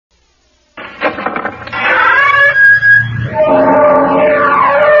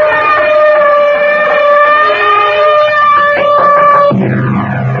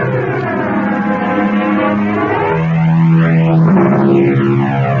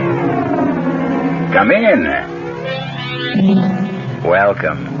Come in.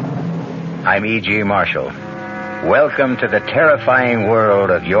 Welcome. I'm E.G. Marshall. Welcome to the terrifying world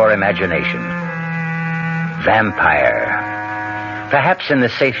of your imagination. Vampire. Perhaps in the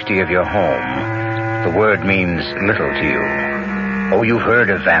safety of your home, the word means little to you. Oh, you've heard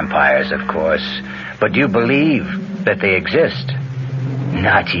of vampires, of course, but do you believe that they exist?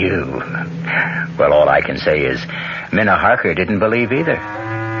 Not you. Well, all I can say is Minna Harker didn't believe either.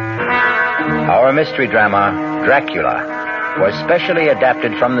 Our mystery drama, Dracula, was specially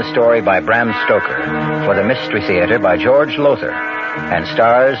adapted from the story by Bram Stoker for the Mystery Theater by George Lothar and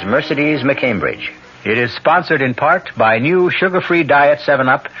stars Mercedes McCambridge. It is sponsored in part by new sugar-free Diet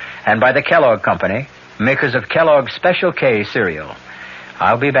 7-Up and by the Kellogg Company, makers of Kellogg's Special K cereal.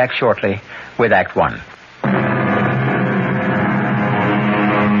 I'll be back shortly with Act 1.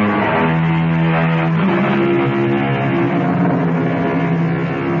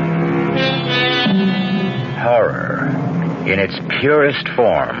 Horror, in its purest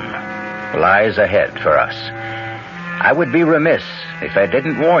form, lies ahead for us. I would be remiss if I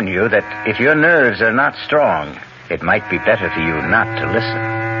didn't warn you that if your nerves are not strong, it might be better for you not to listen.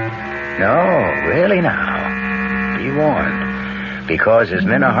 No, really now. Be warned. Because as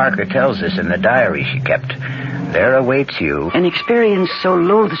Minna Harker tells us in the diary she kept, there awaits you an experience so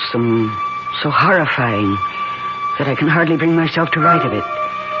loathsome, so horrifying, that I can hardly bring myself to write of it.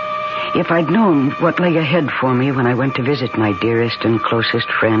 If I'd known what lay ahead for me when I went to visit my dearest and closest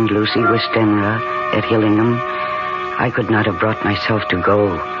friend, Lucy Westenra, at Hillingham, I could not have brought myself to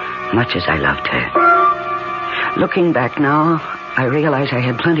go, much as I loved her. Looking back now, I realize I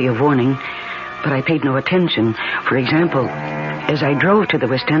had plenty of warning, but I paid no attention. For example, as I drove to the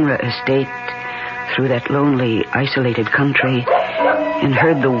Westenra estate through that lonely, isolated country and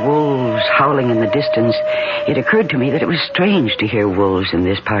heard the wolves howling in the distance, it occurred to me that it was strange to hear wolves in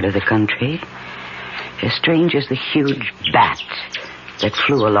this part of the country. As strange as the huge bat that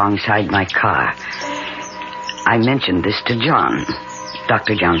flew alongside my car. I mentioned this to John,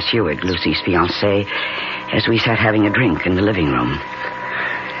 Dr. John Seward, Lucy's fiancé, as we sat having a drink in the living room.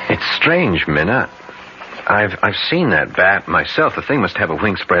 It's strange, Minna. I've seen that bat myself. The thing must have a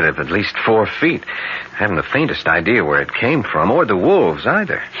wingspread of at least 4 feet. I haven't the faintest idea where it came from, or the wolves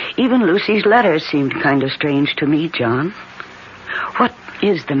either. Even Lucy's letters seemed kind of strange to me, John. What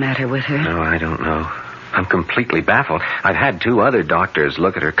is the matter with her? No, I don't know. I'm completely baffled. I've had 2 other doctors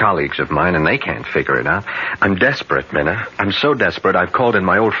look at her, colleagues of mine, and they can't figure it out. I'm desperate, Minna. I'm so desperate I've called in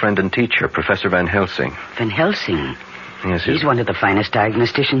my old friend and teacher, Professor Van Helsing. Van Helsing? Yes, he's one of the finest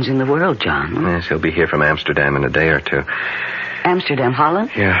diagnosticians in the world, John. Yes, he'll be here from Amsterdam in a day or 2. Amsterdam, Holland?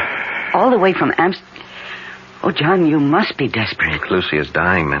 Yeah. All the way from Amsterdam? Oh, John, you must be desperate. Lucy is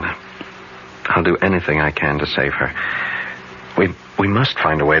dying, Minna. I'll do anything I can to save her. We must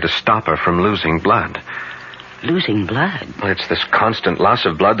find a way to stop her from losing blood. Losing blood? Well, it's this constant loss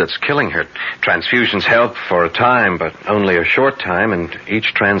of blood that's killing her. Transfusions help for a time, but only a short time, and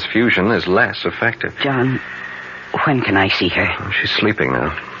each transfusion is less effective. John, when can I see her? Oh, she's sleeping now.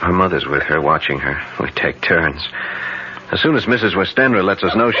 Her mother's with her, watching her. We take turns. As soon as Mrs. Westenra lets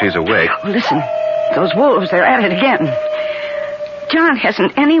us know she's awake... Oh, listen, those wolves, they're at it again. John,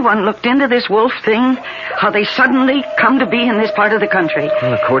 hasn't anyone looked into this wolf thing? How they suddenly come to be in this part of the country?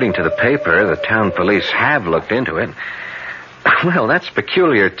 Well, according to the paper, the town police have looked into it. Well, that's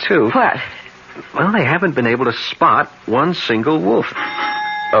peculiar, too. What? Well, they haven't been able to spot one single wolf.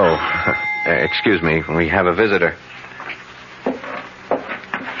 Oh, excuse me. We have a visitor.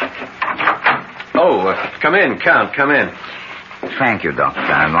 Oh, come in, Count. Come in. Thank you, Doctor.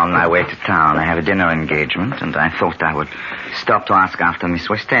 I'm on my way to town. I have a dinner engagement, and I thought I would stop to ask after Miss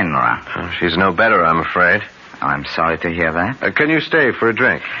Westenra. Oh, she's no better, I'm afraid. Oh, I'm sorry to hear that. Can you stay for a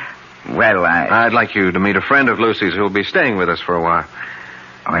drink? Well, I'd like you to meet a friend of Lucy's who'll be staying with us for a while.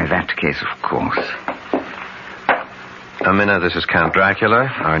 Oh, in that case, of course. Minna, this is Count Dracula,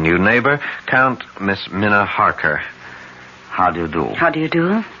 our new neighbor, Count Miss Minna Harker. How do you do? How do you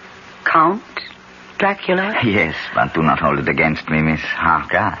do? Count Dracula? Yes, but do not hold it against me, Miss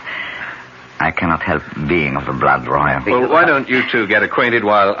Harker. I cannot help being of the blood royal. Well, why don't you two get acquainted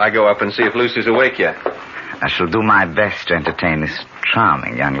while I go up and see if Lucy's awake yet? I shall do my best to entertain this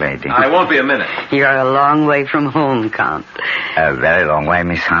charming young lady. I won't be a minute. You're a long way from home, Count. A very long way,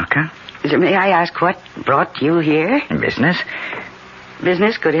 Miss Harker. May I ask what brought you here? Business?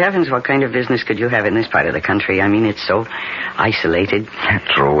 Business? Good heavens, what kind of business could you have in this part of the country? I mean, it's so isolated.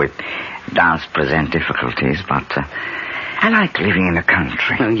 True, it does present difficulties, but I like living in the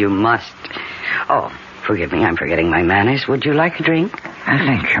country. Oh, you must. Oh, forgive me, I'm forgetting my manners. Would you like a drink?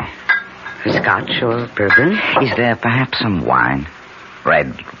 Thank you. Scotch or bourbon? Is there perhaps some wine?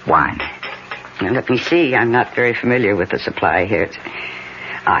 Red wine? Let me see. I'm not very familiar with the supply here.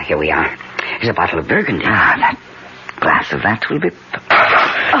 Here we are. There's a bottle of Burgundy. That glass of that will be...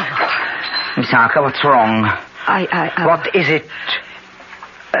 Miss Harker, what's wrong? What is it?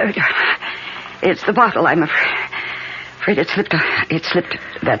 It's the bottle. I'm afraid it slipped. It slipped.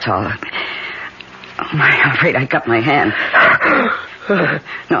 That's all. I'm afraid I cut my hand.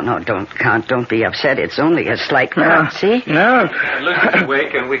 No, don't, Count. Don't be upset. It's only a slight cut, see? No. Lucy's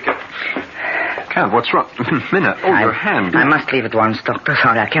awake and we can... Count, what's wrong? Minna, your hand. I must leave at once, Doctor.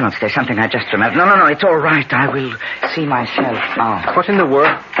 Sorry, I cannot stay. Something I just remembered. No, it's all right. I will see myself out. What in the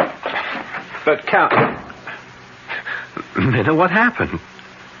world? But, Count... Minna, what happened?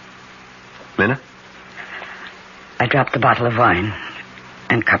 Minna? I dropped the bottle of wine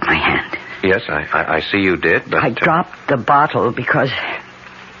and cut my hand. Yes, I see you did, but... I dropped the bottle because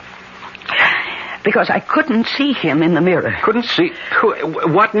I couldn't see him in the mirror. Couldn't see?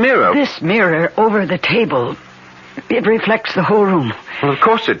 What mirror? This mirror over the table. It reflects the whole room. Well, of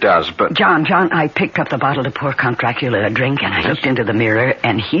course it does, but... John, I picked up the bottle to pour Count Dracula a drink, and I looked into the mirror,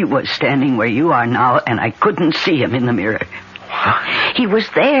 and he was standing where you are now, and I couldn't see him in the mirror. What? He was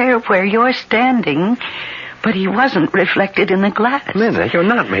there where you're standing, but he wasn't reflected in the glass. Minna, you're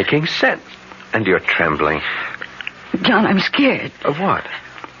not making sense. And you're trembling. John, I'm scared. Of what?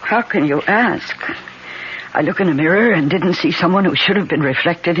 How can you ask? I look in a mirror and didn't see someone who should have been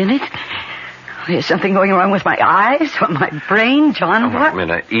reflected in it. Is something going wrong with my eyes or my brain, John? What?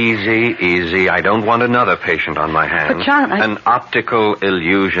 Minna, easy. I don't want another patient on my hands. But, John, An optical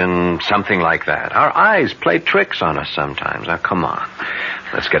illusion, something like that. Our eyes play tricks on us sometimes. Now, come on.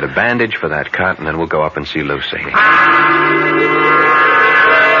 Let's get a bandage for that cut, and then we'll go up and see Lucy.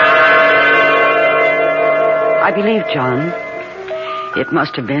 I believe, John. It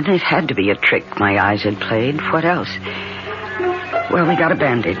must have been. It had to be a trick my eyes had played. What else? Well, we got a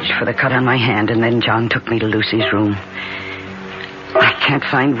bandage for the cut on my hand, and then John took me to Lucy's room. I can't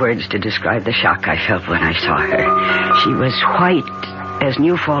find words to describe the shock I felt when I saw her. She was white as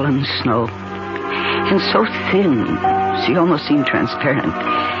new-fallen snow, and so thin, she almost seemed transparent.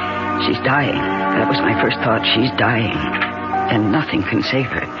 She's dying. That was my first thought. She's dying, and nothing can save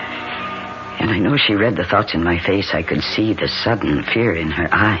her. And I know she read the thoughts in my face. I could see the sudden fear in her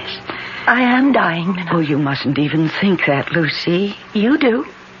eyes. I am dying, Minna. Oh, you mustn't even think that, Lucy. You do.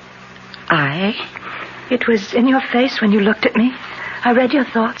 It was in your face when you looked at me. I read your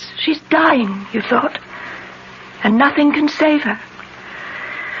thoughts. She's dying, you thought. And nothing can save her.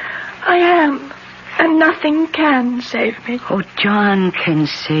 I am. And nothing can save me. Oh, John can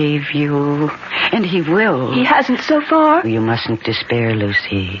save you. And he will. He hasn't so far. You mustn't despair,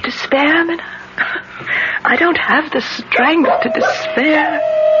 Lucy. Despair, Minna? I don't have the strength to despair.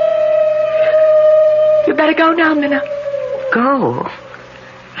 You better go now, Minna. Go?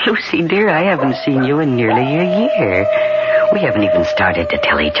 Lucy, dear, I haven't seen you in nearly a year. We haven't even started to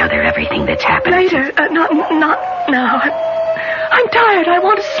tell each other everything that's happened. Later. Not now. I'm tired. I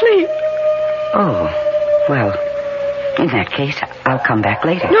want to sleep. Oh, well, in that case, I'll come back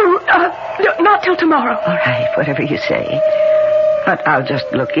later. No, not till tomorrow. All right, whatever you say. But I'll just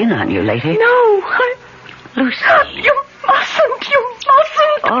look in on you later. No, Lucy. You mustn't.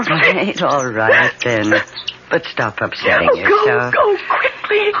 All right, then. But stop upsetting yourself. Go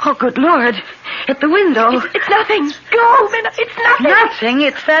quickly. Oh, good Lord. At the window. It's nothing. Go, Minna. It's nothing. Nothing.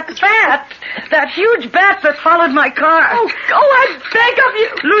 It's that bat. That huge bat that followed my car. Oh, go, I beg of you.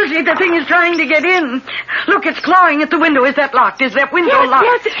 Lucy, the thing is trying to get in. Look, it's clawing at the window. Is that locked? Is that window locked?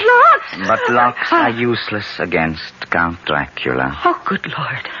 Yes, it's locked. But locks are useless against Count Dracula. Oh, good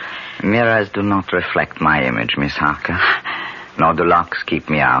Lord. Mirrors do not reflect my image, Miss Harker. Nor do locks keep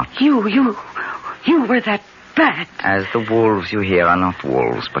me out. You were that bat. As the wolves you hear are not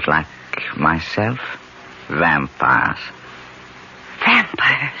wolves, but like myself, vampires.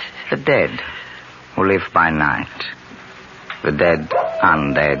 Vampires? The dead, who live by night. The dead,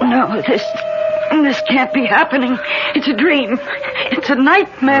 undead. No, this can't be happening. It's a dream. It's a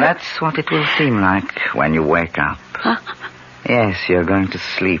nightmare. That's what it will seem like when you wake up. Huh? Yes, you're going to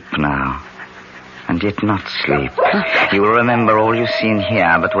sleep now. And yet not sleep. You will remember all you've seen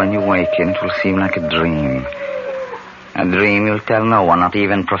here, but when you waken, it will seem like a dream. A dream you'll tell no one, not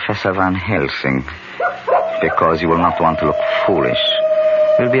even Professor Van Helsing. Because you will not want to look foolish.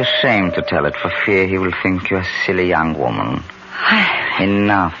 You'll be ashamed to tell it for fear he will think you're a silly young woman.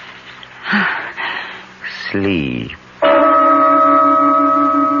 Enough. Sleep.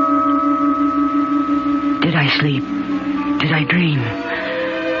 Did I sleep? Did I dream?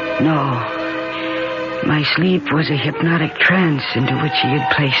 No. My sleep was a hypnotic trance into which he had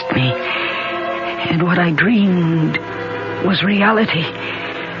placed me. And what I dreamed was reality.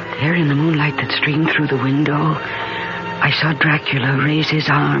 There in the moonlight that streamed through the window, I saw Dracula raise his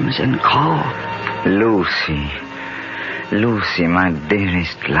arms and call. Lucy. Lucy, my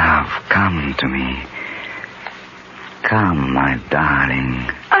dearest love, come to me. Come, my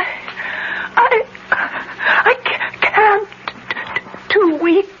darling. I can't. Too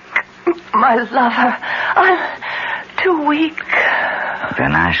weak, my lover. I'm too weak.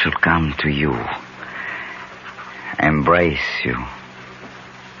 Then I shall come to you. Embrace you.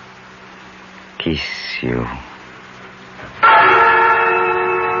 Kiss you.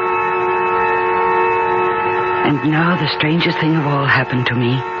 And now the strangest thing of all happened to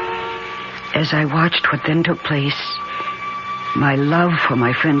me. As I watched what then took place, my love for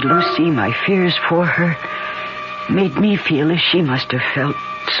my friend Lucy, my fears for her, made me feel as she must have felt,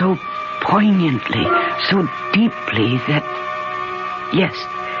 so poignantly, so deeply that, yes,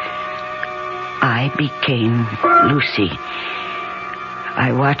 I became Lucy.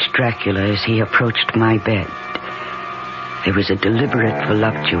 I watched Dracula as he approached my bed. There was a deliberate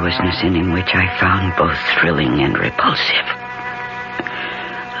voluptuousness in him which I found both thrilling and repulsive.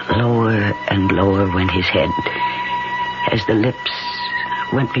 Lower and lower went his head as the lips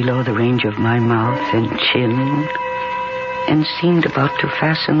went below the range of my mouth and chin and seemed about to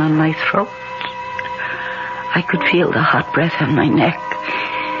fasten on my throat. I could feel the hot breath on my neck.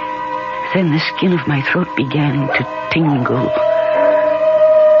 Then the skin of my throat began to tingle.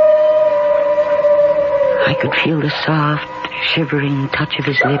 I could feel the soft, shivering touch of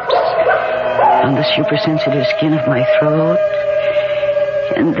his lips on the supersensitive skin of my throat,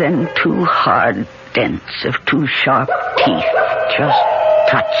 and then two hard dents of two sharp teeth just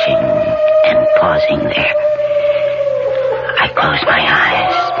touching and pausing there. I closed my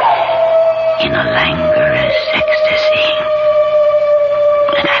eyes in a languorous ecstasy,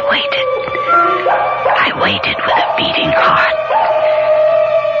 and I waited. I waited with a beating heart.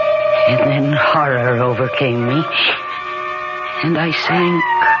 And then horror overcame me, and I sank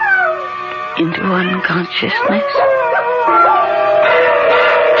into unconsciousness.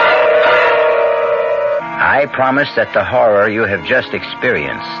 I promise that the horror you have just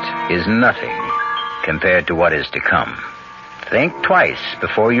experienced is nothing compared to what is to come. Think twice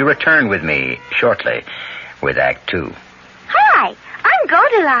before you return with me shortly with Act 2. Hi, I'm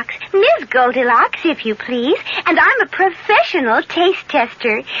Goldilocks, Ms. Goldilocks, if you please, and I'm a professional taste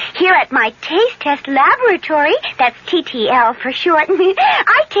tester. Here at my taste test laboratory, that's TTL for short,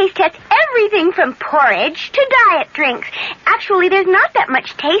 I taste test everything from porridge to diet drinks. Actually, there's not that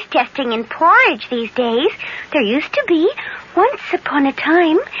much taste testing in porridge these days. There used to be. Once upon a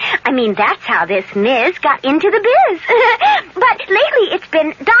time. I mean, that's how this Ms. got into the biz. But lately it's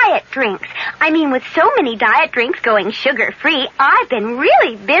been diet drinks. I mean, with so many diet drinks going sugar-free, I've been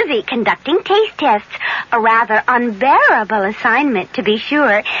really busy conducting taste tests. A rather unbearable assignment, to be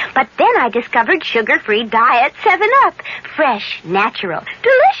sure. But then I discovered sugar-free diet 7-Up. Fresh, natural,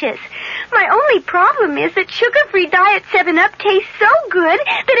 delicious. My only problem is that sugar-free diet 7-Up tastes so good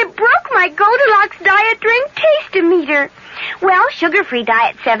that it broke my Goldilocks diet drink taste-o-meter. Well, sugar-free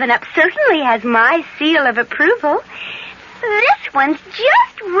diet 7-Up certainly has my seal of approval. This one's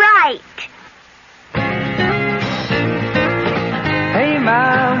just right. Hey,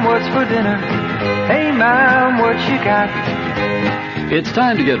 Mom, what's for dinner? Hey, Mom, what you got? It's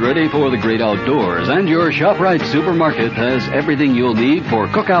time to get ready for the great outdoors, and your ShopRite supermarket has everything you'll need for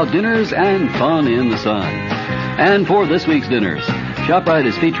cookout dinners and fun in the sun. And for this week's dinners, ShopRite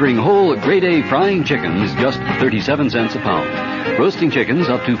is featuring whole grade A frying chickens, just 37 cents a pound. Roasting chickens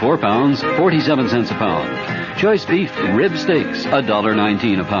up to 4 pounds, 47 cents a pound. Choice beef rib steaks,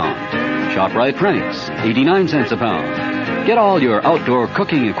 $1.19 a pound. ShopRite Franks, 89 cents a pound. Get all your outdoor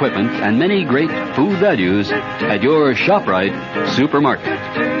cooking equipment and many great food values at your ShopRite supermarket.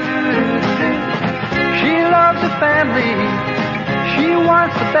 She loves the family. She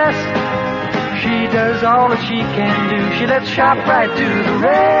wants the best. She does all that she can do. She lets ShopRite do the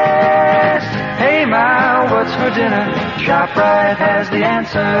rest. Hey, Ma, what's for dinner? ShopRite has the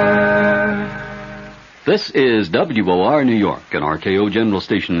answer. This is WOR New York, an RKO General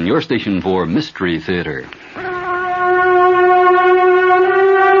Station, your station for Mystery Theater.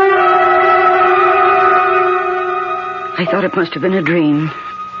 I thought it must have been a dream,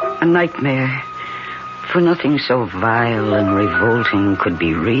 a nightmare, for nothing so vile and revolting could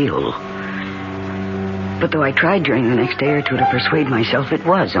be real. But though I tried during the next day or two to persuade myself it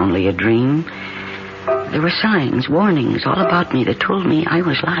was only a dream, there were signs, warnings all about me that told me I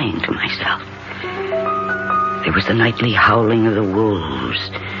was lying to myself. There was the nightly howling of the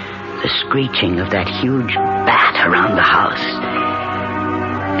wolves, the screeching of that huge bat around the house,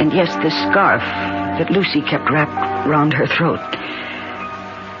 and yes, the scarf that Lucy kept wrapped round her throat.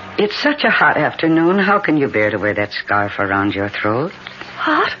 It's such a hot afternoon. How can you bear to wear that scarf around your throat?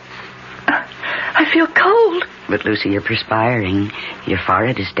 Hot? I feel cold. But, Lucy, you're perspiring. Your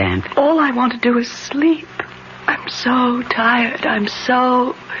forehead is damp. All I want to do is sleep. I'm so tired. I'm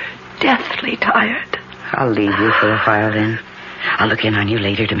so deathly tired. I'll leave you for a while, then. I'll look in on you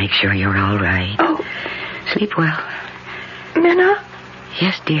later to make sure you're all right. Oh. Sleep well. Minna?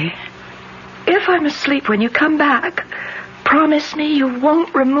 Yes, dear? If I'm asleep when you come back, promise me you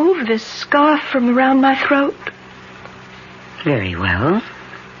won't remove this scarf from around my throat. Very well.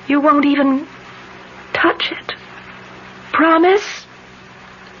 You won't even touch it. Promise?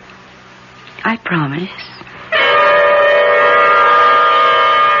 I promise.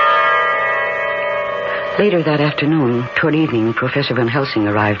 Later that afternoon, toward evening, Professor Van Helsing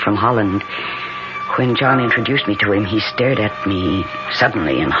arrived from Holland. When John introduced me to him, he stared at me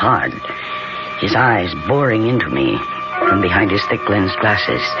suddenly and hard, his eyes boring into me from behind his thick-lensed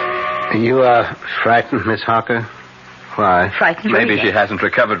glasses. You are frightened, Miss Harker? Why? Frightened? Maybe she hasn't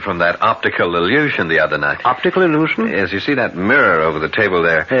recovered from that optical illusion the other night. Optical illusion? Yes, you see that mirror over the table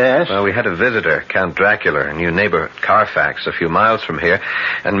there? Yes. Well, we had a visitor, Count Dracula, a new neighbor at Carfax, a few miles from here,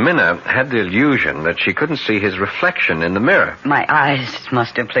 and Minna had the illusion that she couldn't see his reflection in the mirror. My eyes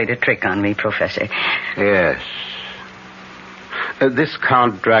must have played a trick on me, Professor. Yes. This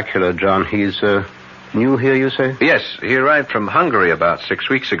Count Dracula, John, he's new here, you say? Yes, he arrived from Hungary about 6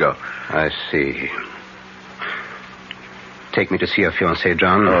 weeks ago. I see. Take me to see your fiancée,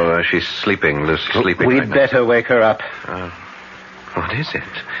 John. Oh, she's sleeping, Lucy, sleeping We'd right now. better wake her up. What is it?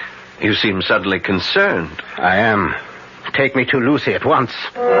 You seem suddenly concerned. I am. Take me to Lucy at once.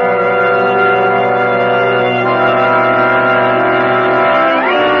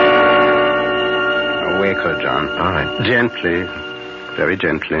 Wake her, John. All right. Gently. Very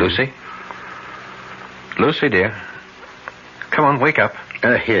gently. Lucy? Lucy, dear. Come on, wake up.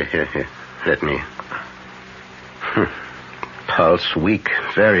 Here. Let me. Pulse weak,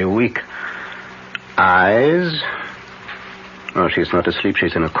 very weak. Eyes. Oh, she's not asleep.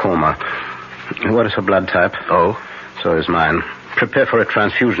 She's in a coma. What is her blood type? Oh? So is mine. Prepare for a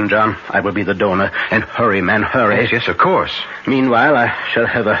transfusion, John. I will be the donor. And hurry, man, hurry. Yes, of course. Meanwhile, I shall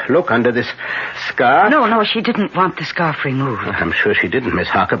have a look under this scarf. No, she didn't want the scarf removed. I'm sure she didn't, Miss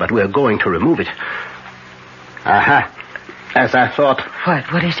Harker, but we're going to remove it. Aha. As I thought.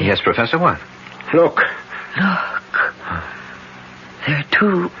 What is it? Yes, Professor, what? Look. Look. There are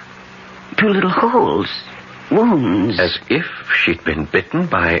two little holes. Wounds. As if she'd been bitten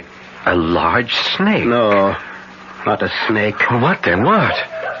by a large snake. No, not a snake. What then? What?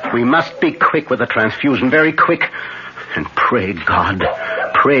 We must be quick with the transfusion, very quick. And pray God,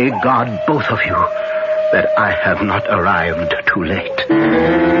 both of you, that I have not arrived too late.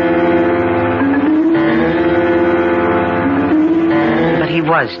 But he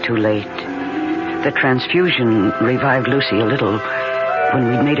was too late. The transfusion revived Lucy a little. When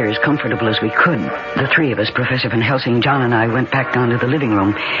we'd made her as comfortable as we could, the three of us, Professor Van Helsing, John, and I, went back down to the living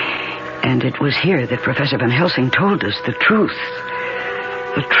room. And it was here that Professor Van Helsing told us the truth.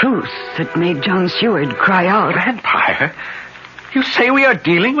 The truth that made John Seward cry out. Vampire? You say we are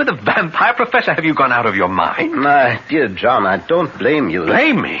dealing with a vampire, Professor? Have you gone out of your mind? My dear John, I don't blame you.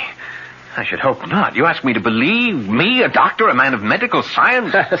 Blame me? I should hope not. You ask me to believe me, a doctor, a man of medical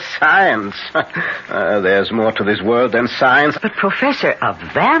science? Science. There's more to this world than science. But, Professor, a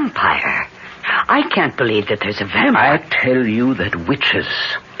vampire? I can't believe that there's a vampire. I tell you that witches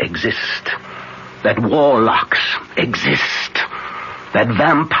exist. That warlocks exist. That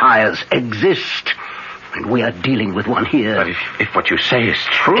vampires exist. And we are dealing with one here. But if what you say is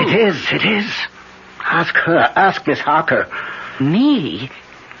true... It is. Ask her. Ask Miss Harker. Me?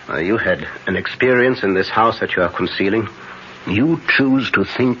 You had an experience in this house that you are concealing. You choose to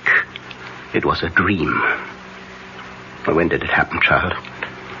think it was a dream. When did it happen, child?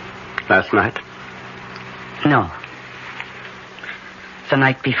 Last night? No. The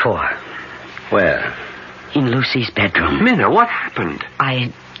night before. Where? In Lucy's bedroom. Minna, what happened?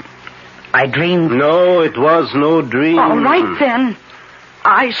 I dreamed... No, it was no dream. All right, then.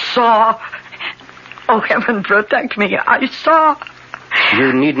 I saw... Oh, heaven protect me. I saw...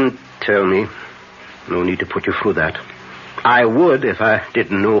 You needn't tell me. No need to put you through that. I would if I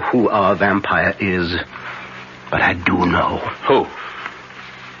didn't know who our vampire is. But I do know. Who?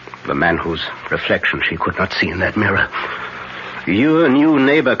 The man whose reflection she could not see in that mirror. Your new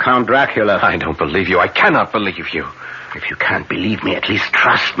neighbor, Count Dracula. I don't believe you. I cannot believe you. If you can't believe me, at least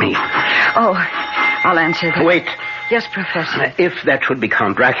trust me. Oh, I'll answer that. Wait. Yes, Professor. If that should be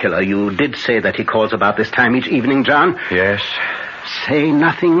Count Dracula, you did say that he calls about this time each evening, John? Yes. Say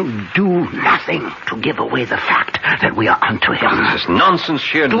nothing, do nothing to give away the fact that we are onto him. This is nonsense,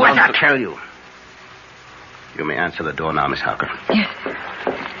 sheer Do nonsense. as I tell you. You may answer the door now, Miss Harker. Yes.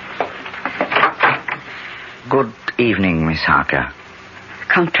 Good evening, Miss Harker.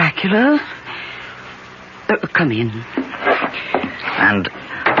 Count Dracula? Come in. And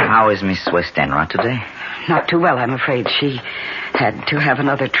how is Miss Westenra today? Not too well, I'm afraid. She had to have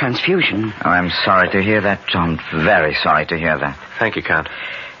another transfusion. Oh, I'm sorry to hear that, John. Very sorry to hear that. Thank you, Count.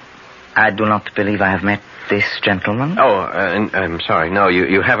 I do not believe I have met this gentleman. Oh, I'm sorry. No,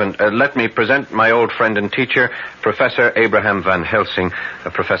 you haven't. Let me present my old friend and teacher, Professor Abraham Van Helsing.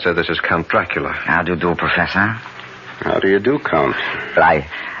 Professor, this is Count Dracula. How do you do, Professor? How do you do, Count? I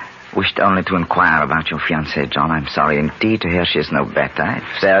wished only to inquire about your fiancée, John. I'm sorry indeed to hear she is no better.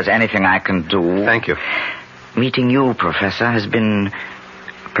 If there's anything I can do... Thank you. Meeting you, Professor, has been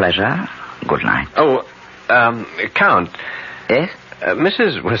a pleasure. Good night. Oh, Count. Yes?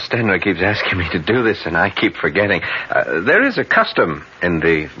 Mrs. Westenra keeps asking me to do this, and I keep forgetting. There is a custom in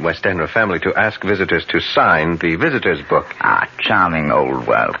the Westenra family to ask visitors to sign the visitor's book. Ah, charming old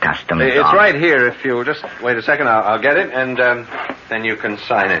world custom. It's John. right here. If you'll just wait a second, I'll get it, and then you can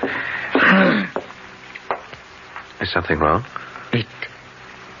sign it. Is something wrong?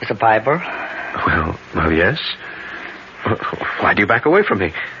 It's a Bible. Well, yes. Why do you back away from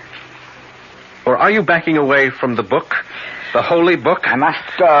me? Or are you backing away from the book? The holy book? I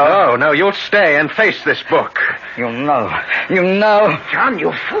must go. No, you'll stay and face this book. You know. You know. John,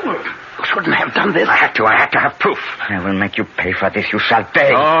 you fool. You shouldn't have done this. I had to have proof. I will make you pay for this. You shall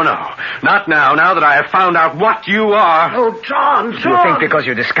pay. Oh, no. Not now that I have found out what you are. Oh, John. You think because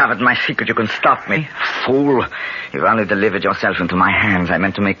you discovered my secret you can stop me? Fool. You've only delivered yourself into my hands. I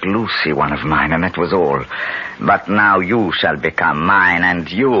meant to make Lucy one of mine, and that was all. But now you shall become mine, and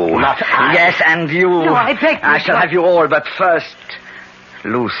you... Not I. Yes, and you. No, I beg you, I shall have you all, but first...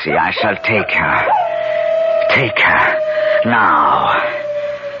 Lucy, I shall take her. Take her. Now.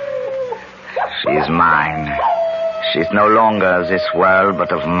 She's mine. She's no longer of this world,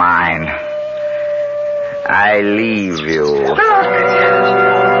 but of mine. I leave you.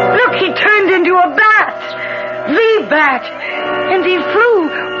 Look, he turned into a bat. The bat. And he flew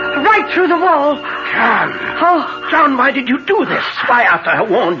right through the wall. John. Oh. John, why did you do this? Why, after I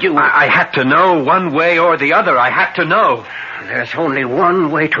warned you? I had to know one way or the other. I had to know. There's only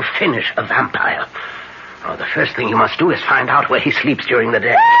one way to finish a vampire. Oh, the first thing you must do is find out where he sleeps during the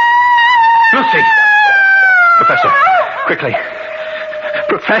day. Lucy! Professor, quickly.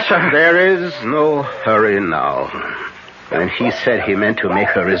 Professor! There is no hurry now. When he said he meant to make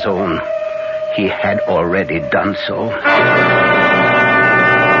her his own, he had already done so.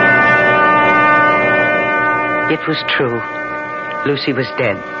 It was true. Lucy was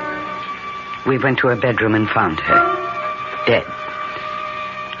dead. We went to her bedroom and found her. Dead.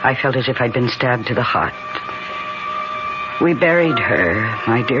 I felt as if I'd been stabbed to the heart. We buried her,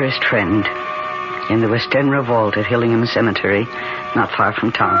 my dearest friend, in the Westenra vault at Hillingham Cemetery, not far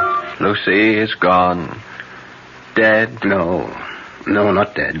from town. Lucy is gone. Dead? No,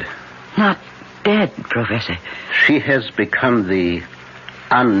 not dead. Not dead, Professor. She has become the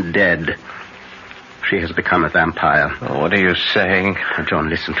undead. She has become a vampire. Oh, what are you saying? John,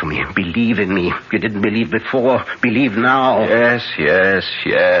 listen to me. Believe in me. You didn't believe before. Believe now.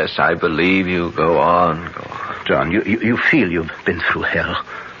 Yes. I believe you. Go on. John, you feel you've been through hell.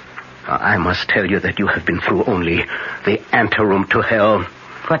 I must tell you that you have been through only the anteroom to hell.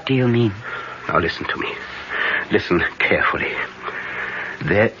 What do you mean? Now listen to me. Listen carefully.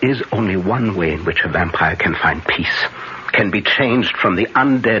 There is only one way in which a vampire can find peace, can be changed from the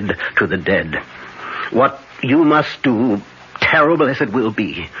undead to the dead. What you must do, terrible as it will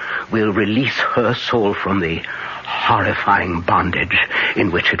be, will release her soul from the horrifying bondage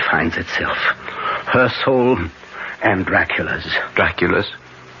in which it finds itself. Her soul and Dracula's. Dracula's?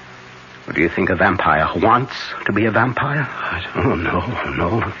 Do you think a vampire wants to be a vampire? Oh,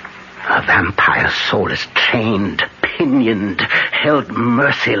 no. A vampire's soul is chained, pinioned, held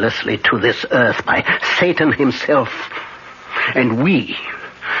mercilessly to this earth by Satan himself. And we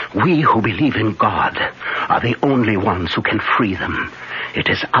who believe in God are the only ones who can free them. It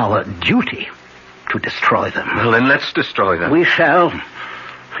is our duty to destroy them. Well, then let's destroy them. We shall,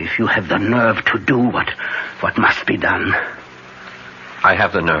 if you have the nerve to do what must be done. I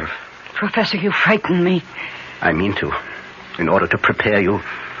have the nerve. Professor, you frighten me. I mean to, in order to prepare you.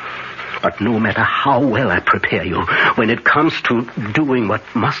 But no matter how well I prepare you, when it comes to doing what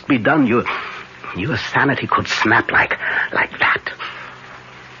must be done, your sanity could snap like that.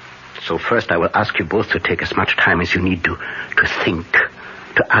 So first I will ask you both to take as much time as you need to think,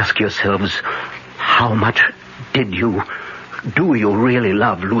 to ask yourselves, how much did you Do you really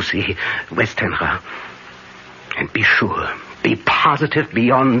love Lucy Westenra? And be sure, be positive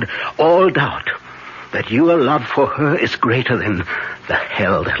beyond all doubt that your love for her is greater than the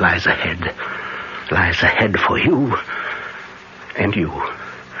hell that lies ahead. Lies ahead for you and you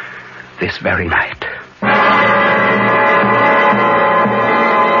this very night.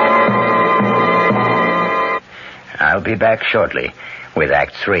 I'll be back shortly with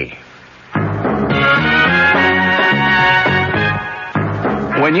Act 3.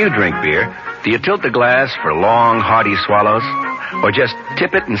 When you drink beer, do you tilt the glass for long, hearty swallows? Or just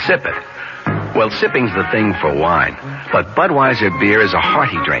tip it and sip it? Well, sipping's the thing for wine. But Budweiser beer is a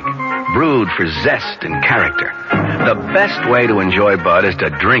hearty drink, brewed for zest and character. The best way to enjoy Bud is to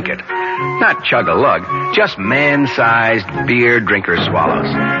drink it. Not chug-a-lug, just man-sized beer drinker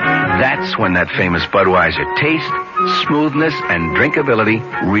swallows. That's when that famous Budweiser taste, smoothness, and drinkability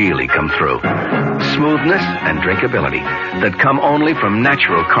really come through. Smoothness and drinkability that come only from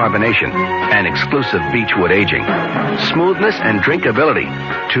natural carbonation and exclusive beechwood aging. Smoothness and drinkability,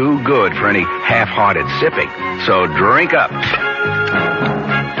 too good for any half-hearted sipping. So drink up.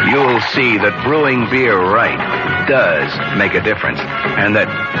 You'll see that brewing beer right does make a difference, and that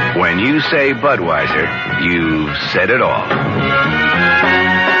when you say Budweiser, you've said it all.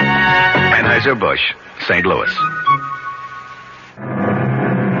 Anheuser-Busch, St. Louis.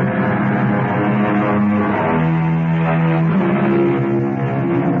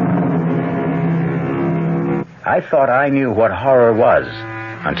 I thought I knew what horror was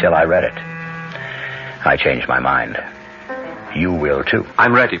until I read it. I changed my mind. You will, too.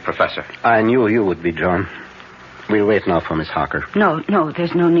 I'm ready, Professor. I knew you would be, John. We'll wait now for Miss Harker. No,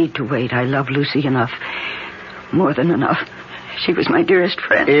 there's no need to wait. I love Lucy enough. More than enough. She was my dearest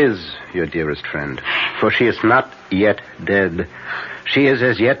friend. Is your dearest friend. For she is not yet dead. She is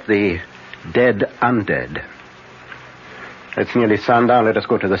as yet the dead undead. It's nearly sundown. Let us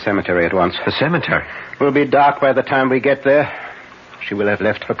go to the cemetery at once. The cemetery? It will be dark by the time we get there. She will have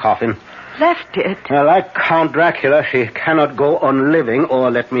left her coffin. Left it? Like Count Dracula, she cannot go on living,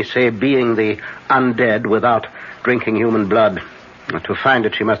 or let me say, being the undead without drinking human blood. To find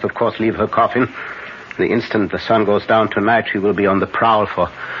it, she must, of course, leave her coffin. The instant the sun goes down tonight, she will be on the prowl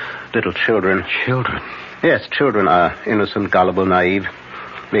for little children. Children? Yes, children are innocent, gullible, naive,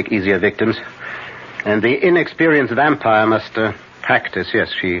 make easier victims. And the inexperienced vampire must practice.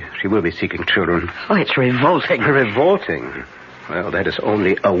 Yes, she will be seeking children. Oh, it's revolting. Revolting? Well, that is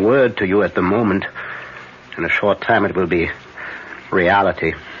only a word to you at the moment. In a short time, it will be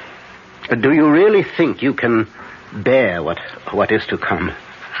reality. Do you really think you can bear what is to come?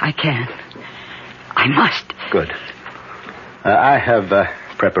 I can. I must. Good. I have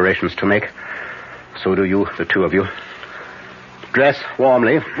preparations to make. So do you, the two of you. Dress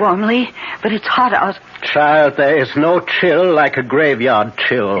warmly. Warmly? But it's hot out. Child, there is no chill like a graveyard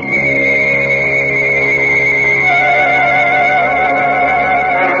chill.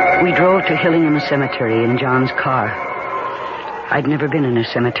 We drove to Hillingham Cemetery in John's car. I'd never been in a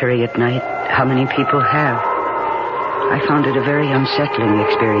cemetery at night. How many people have? I found it a very unsettling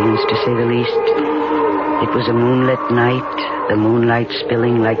experience, to say the least. It was a moonlit night, the moonlight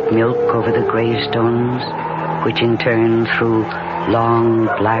spilling like milk over the gravestones, which in turn threw long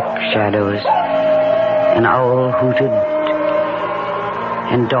black shadows. An owl hooted,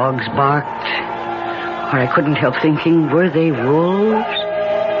 and dogs barked. Or I couldn't help thinking, were they wolves?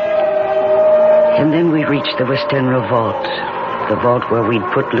 And then we reached the Westenra vault, the vault where we'd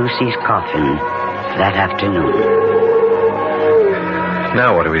put Lucy's coffin that afternoon.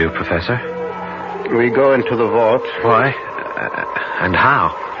 Now what do we do, Professor? We go into the vault. Why? And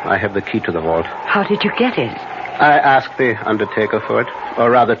how? I have the key to the vault. How did you get it? I asked the undertaker for it,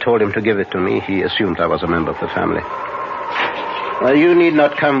 or rather told him to give it to me. He assumed I was a member of the family. Well, you need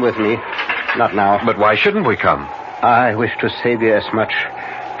not come with me. Not now. But why shouldn't we come? I wish to save you as much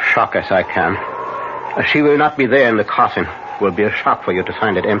shock as I can. She will not be there in the coffin. It will be a shock for you to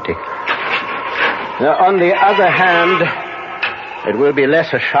find it empty. Now, on the other hand, it will be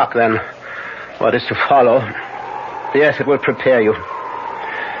less a shock than what is to follow. Yes, it will prepare you.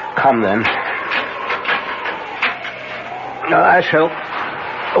 Come, then. Now, I shall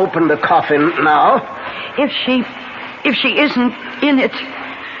open the coffin now. If she isn't in it,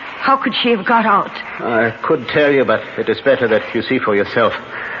 how could she have got out? I could tell you, but it is better that you see for yourself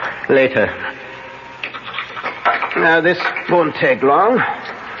later. Now, this won't take long.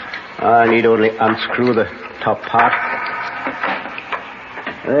 I need only unscrew the top part.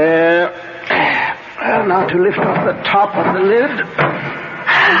 There. Well, now to lift off the top of the lid.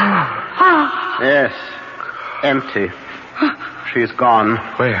 Yes. Empty. She's gone.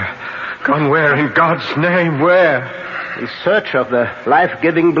 Where? Gone where? In God's name, where? In search of the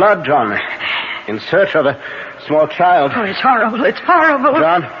life-giving blood, John. In search of a small child. Oh, it's horrible. It's horrible.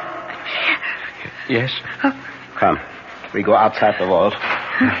 John? Yes? Come. We go outside the vault.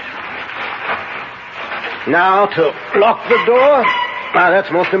 Now to lock the door.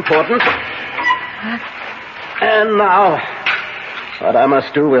 That's most important. And now, what I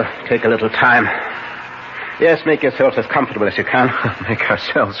must do will take a little time. Yes, make yourselves as comfortable as you can. Make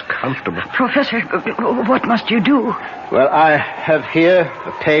ourselves comfortable. Professor, what must you do? Well, I have here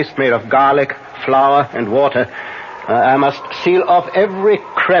a paste made of garlic, flour, and water. I must seal off every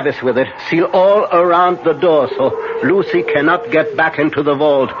crevice with it. Seal all around the door so Lucy cannot get back into the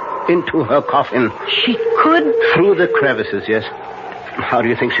vault, into her coffin. She could? Through the crevices, yes. How do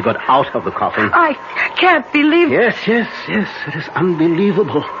you think she got out of the coffin? I can't believe... Yes. It is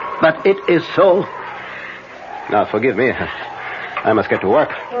unbelievable. But it is so. Now, forgive me. I must get to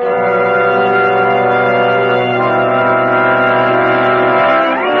work.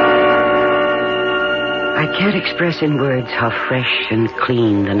 I can't express in words how fresh and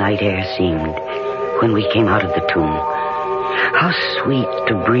clean the night air seemed when we came out of the tomb. How sweet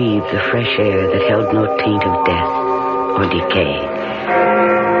to breathe the fresh air that held no taint of death or decay.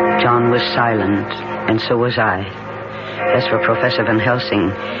 John was silent, and so was I. As for Professor Van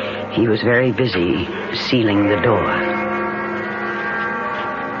Helsing, he was very busy sealing the door.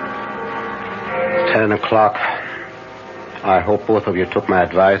 10 o'clock. I hope both of you took my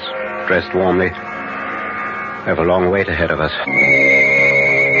advice, dressed warmly. We have a long wait ahead of us.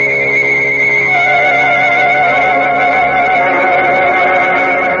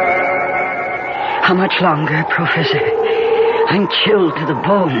 How much longer, Professor? I'm chilled to the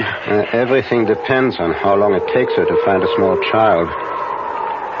bone. Everything depends on how long it takes her to find a small child.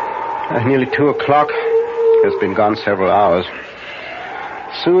 Nearly 2 o'clock. Has been gone several hours.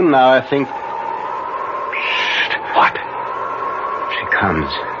 Soon now, I think... Shh. What? She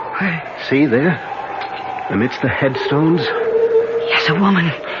comes. Where? See there? Amidst the headstones? Yes, a woman.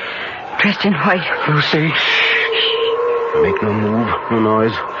 Dressed in white. Lucy. Shh. Make no move, no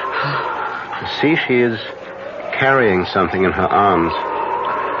noise. See, she is carrying something in her arms.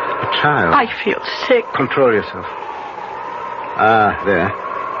 A child. I feel sick. Control yourself. There.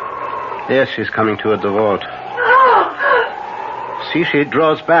 Yes, she's coming toward the vault. See, she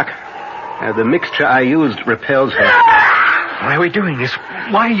draws back. The mixture I used repels her. Why are we doing this?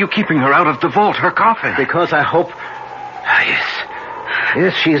 Why are you keeping her out of the vault, her coffin? Because I hope...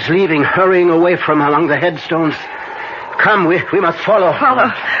 Yes, she is leaving, hurrying away from among the headstones. Come, we must follow.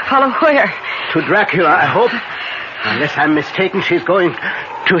 Follow where? To Dracula, I hope. Unless I'm mistaken, she's going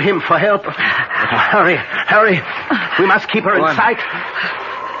to him for help. Hurry. We must keep her in sight.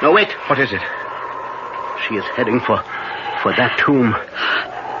 No, wait. What is it? She is heading for that tomb.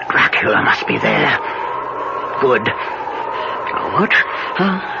 Dracula must be there. Good. Now watch.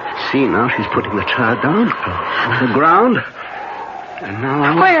 See, now she's putting the child down on the ground. And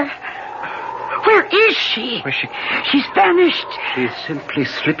now... Where is she? Where's she? She's vanished. She simply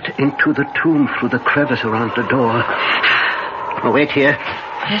slipped into the tomb through the crevice around the door. Oh, wait here.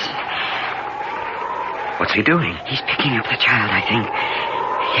 Yes. What's he doing? He's picking up the child, I think.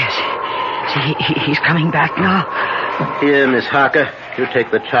 Yes. See, he's coming back now. Here, Miss Harker. You take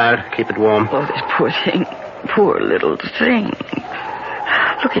the child. Keep it warm. Oh, this poor thing. Poor little thing.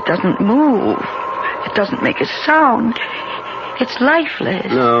 Look, it doesn't move. It doesn't make a sound. It's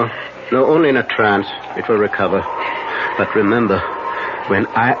lifeless. No, only in a trance. It will recover. But remember, when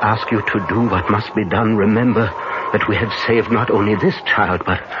I ask you to do what must be done, remember that we have saved not only this child,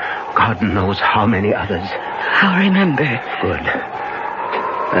 but God knows how many others. I'll remember. Good.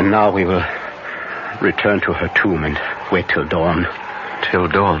 And now we will return to her tomb and wait till dawn. Till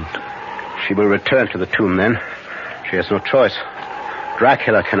dawn? She will return to the tomb then. She has no choice.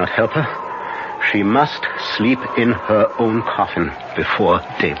 Dracula cannot help her. She must sleep in her own coffin before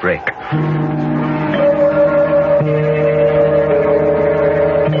daybreak.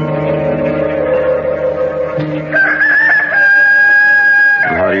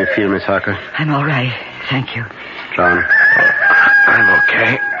 How do you feel, Miss Harker? I'm all right, thank you. John? I'm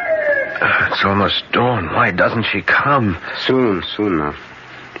okay. It's almost dawn. Why doesn't she come? Soon now.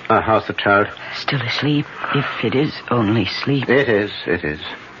 How's the child? Still asleep, if it is only sleep. It is.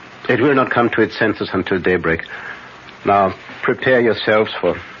 It will not come to its senses until daybreak. Now, prepare yourselves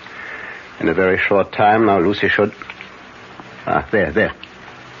for... In a very short time, now Lucy should... there.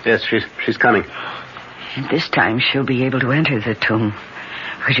 Yes, she's coming. And this time she'll be able to enter the tomb,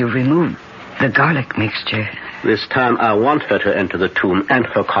 because you removed the garlic mixture. This time I want her to enter the tomb and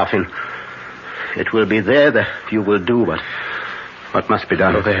her coffin. It will be there that you will do what must be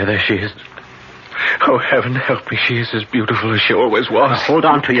done. Oh, there she is. Oh, heaven help me. She is as beautiful as she always was. Now, hold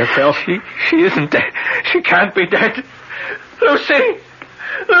on to yourself. She isn't dead. She can't be dead. Lucy!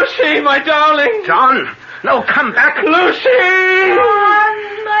 Lucy, my darling! John! No, come back! Lucy! John,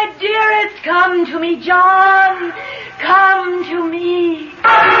 my dearest, come to me, John. Come to me.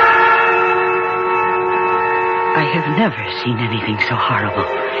 I have never seen anything so horrible.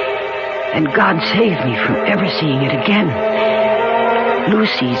 And God save me from ever seeing it again.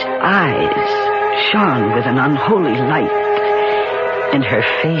 Lucy's eyes shone with an unholy light, and her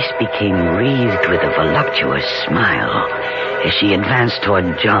face became wreathed with a voluptuous smile as she advanced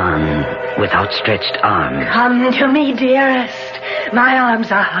toward John with outstretched arms. Come to me, dearest. My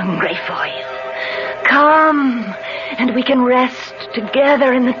arms are hungry for you. Come, and we can rest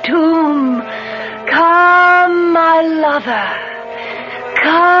together in the tomb. Come, my lover.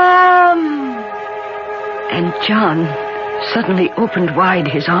 Come. And John suddenly opened wide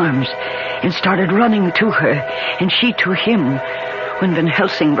his arms and started running to her, and she to him, when Van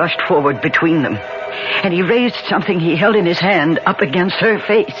Helsing rushed forward between them. And he raised something he held in his hand up against her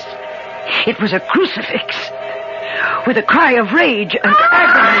face. It was a crucifix. With a cry of rage and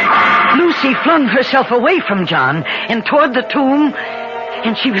agony, Lucy flung herself away from John and toward the tomb,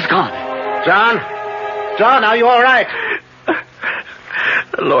 and she was gone. John! John, are you all right?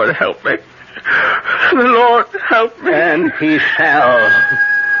 The Lord help me. The Lord help me. And he shall.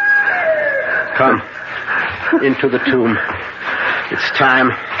 Come. Into the tomb. It's time.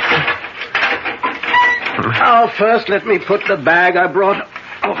 Now, first, let me put the bag I brought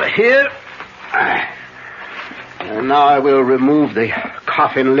over here. And now I will remove the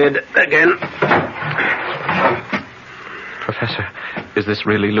coffin lid again. Professor, is this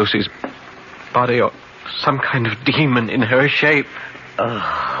really Lucy's body or some kind of demon in her shape?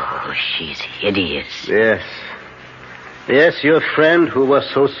 Oh, she's hideous. Yes. Yes, your friend who was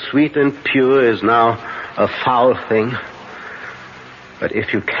so sweet and pure is now a foul thing. But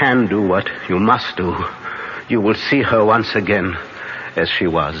if you can do what you must do, you will see her once again as she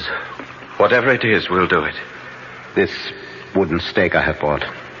was. Whatever it is, we'll do it. This wooden stake I have brought.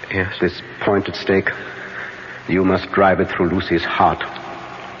 Yes. This pointed stake. You must drive it through Lucy's heart.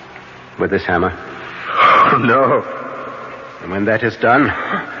 With this hammer. Oh, no. And when that is done,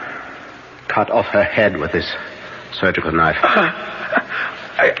 cut off her head with this surgical knife.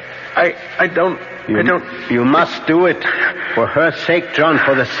 I don't... You must do it. For her sake, John.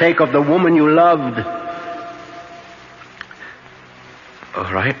 For the sake of the woman you loved.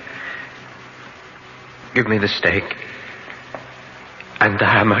 All right. Give me the stake. And the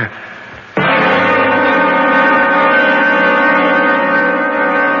hammer.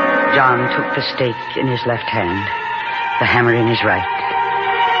 John took the stake in his left hand, the hammer in his right.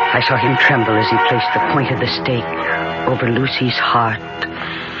 I saw him tremble as he placed the point of the stake over Lucy's heart,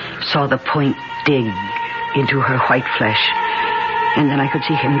 saw the point dig into her white flesh, and then I could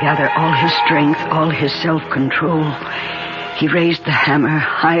see him gather all his strength, all his self-control. He raised the hammer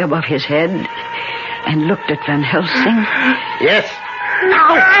high above his head and looked at Van Helsing. Yes.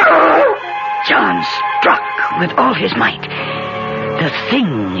 Ow! John struck with all his might. The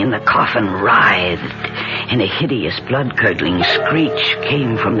thing in the coffin writhed, and a hideous blood-curdling screech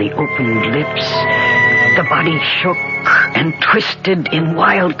came from the opened lips. The body shook and twisted in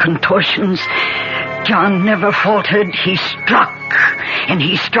wild contortions. John never faltered. He struck, and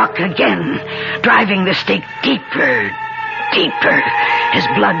he struck again, driving the stake deeper, deeper, as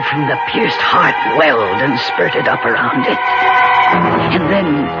blood from the pierced heart welled and spurted up around it. And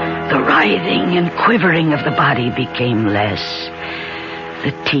then the writhing and quivering of the body became less.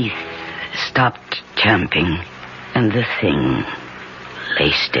 The teeth stopped champing, and the thing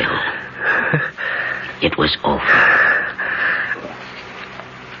lay still. It was over.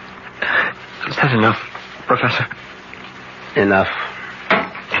 Is that enough, Professor? Enough.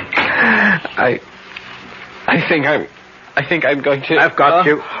 I think I'm going to... I've got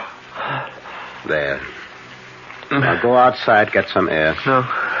you. There. Now go outside, get some air. No.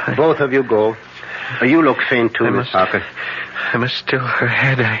 Both of you go. You look faint too, Miss Parker. I must still her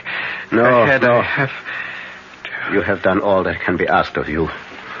head. No. I have... You have done all that can be asked of you.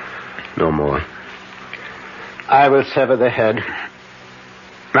 No more. I will sever the head.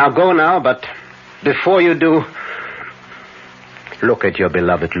 Now go now, but before you do, look at your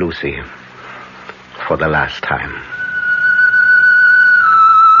beloved Lucy for the last time.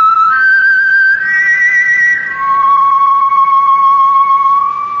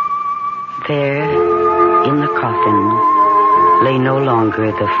 There, in the coffin, lay no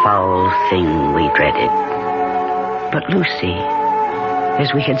longer the foul thing we dreaded, but Lucy,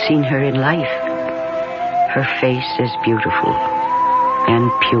 as we had seen her in life, her face as beautiful and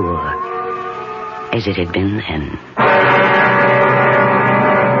pure as it had been then.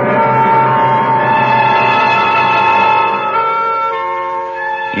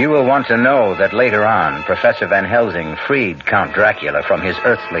 You will want to know that later on, Professor Van Helsing freed Count Dracula from his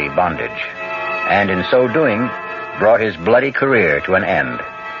earthly bondage, and in so doing, brought his bloody career to an end.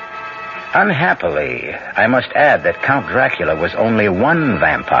 Unhappily, I must add that Count Dracula was only one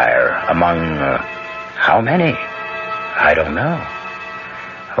vampire among, how many? I don't know.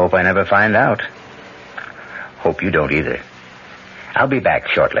 Hope I never find out. Hope you don't either. I'll be back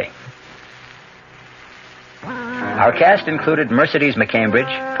shortly. Our cast included Mercedes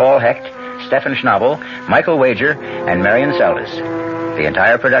McCambridge, Paul Hecht, Stephen Schnabel, Michael Wager, and Marion Seldes. The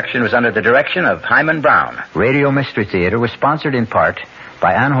entire production was under the direction of Hyman Brown. Radio Mystery Theater was sponsored in part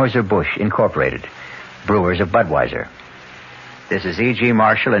by Anheuser-Busch Incorporated, brewers of Budweiser. This is E.G.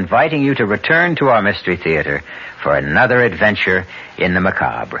 Marshall inviting you to return to our Mystery Theater for another adventure in the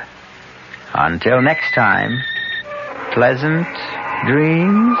macabre. Until next time, pleasant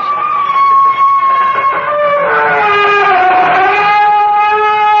dreams.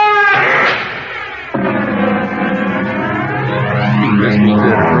 This Mystery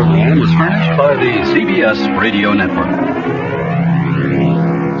Theater program was furnished by the CBS Radio Network.